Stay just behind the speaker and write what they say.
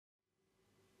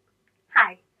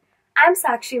I'm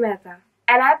Sakshi Mehta,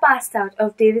 and I passed out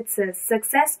of David Sir's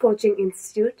Success Coaching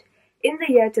Institute in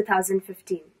the year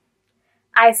 2015.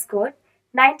 I scored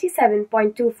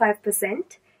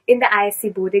 97.25% in the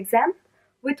ISC board exam,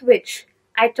 with which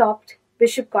I topped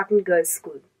Bishop Cotton Girls'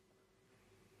 School.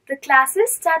 The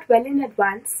classes start well in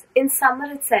advance in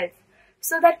summer itself,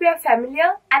 so that we are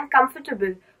familiar and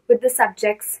comfortable with the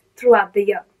subjects throughout the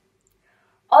year.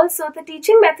 Also, the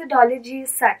teaching methodology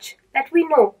is such that we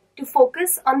know to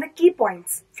focus on the key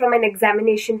points from an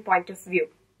examination point of view.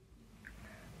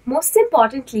 Most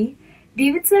importantly,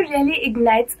 David Sir really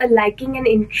ignites a liking and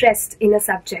interest in a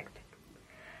subject.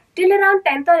 Till around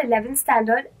 10th or 11th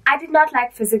standard, I did not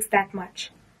like physics that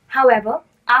much. However,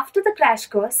 after the crash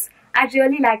course, I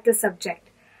really liked the subject.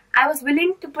 I was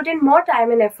willing to put in more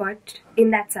time and effort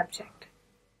in that subject.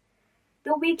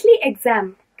 The weekly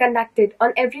exam conducted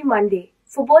on every Monday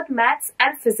for both maths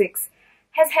and physics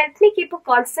has helped me keep a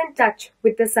constant touch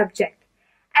with the subject,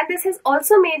 and this has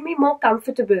also made me more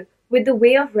comfortable with the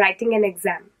way of writing an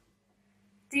exam.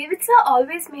 David Sir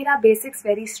always made our basics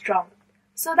very strong,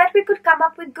 so that we could come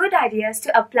up with good ideas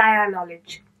to apply our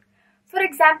knowledge. For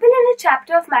example, in a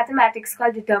chapter of mathematics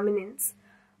called determinants,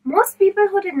 most people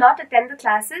who did not attend the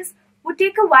classes would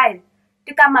take a while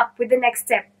to come up with the next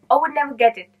step or would never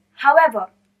get it. However,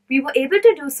 we were able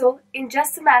to do so in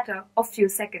just a matter of few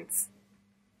seconds.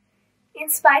 In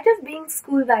spite of being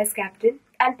school vice captain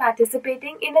and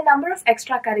participating in a number of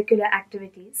extracurricular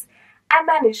activities, I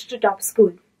managed to top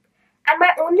school. And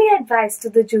my only advice to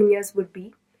the juniors would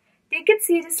be, take it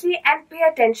seriously and pay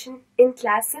attention in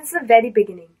class since the very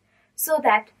beginning, so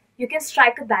that you can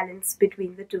strike a balance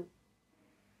between the two.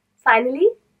 Finally,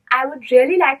 I would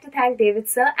really like to thank David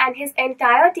Sir and his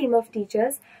entire team of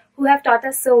teachers who have taught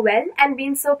us so well and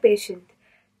been so patient.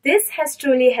 This has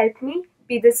truly helped me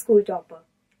be the school topper.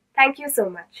 Thank you so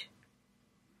much.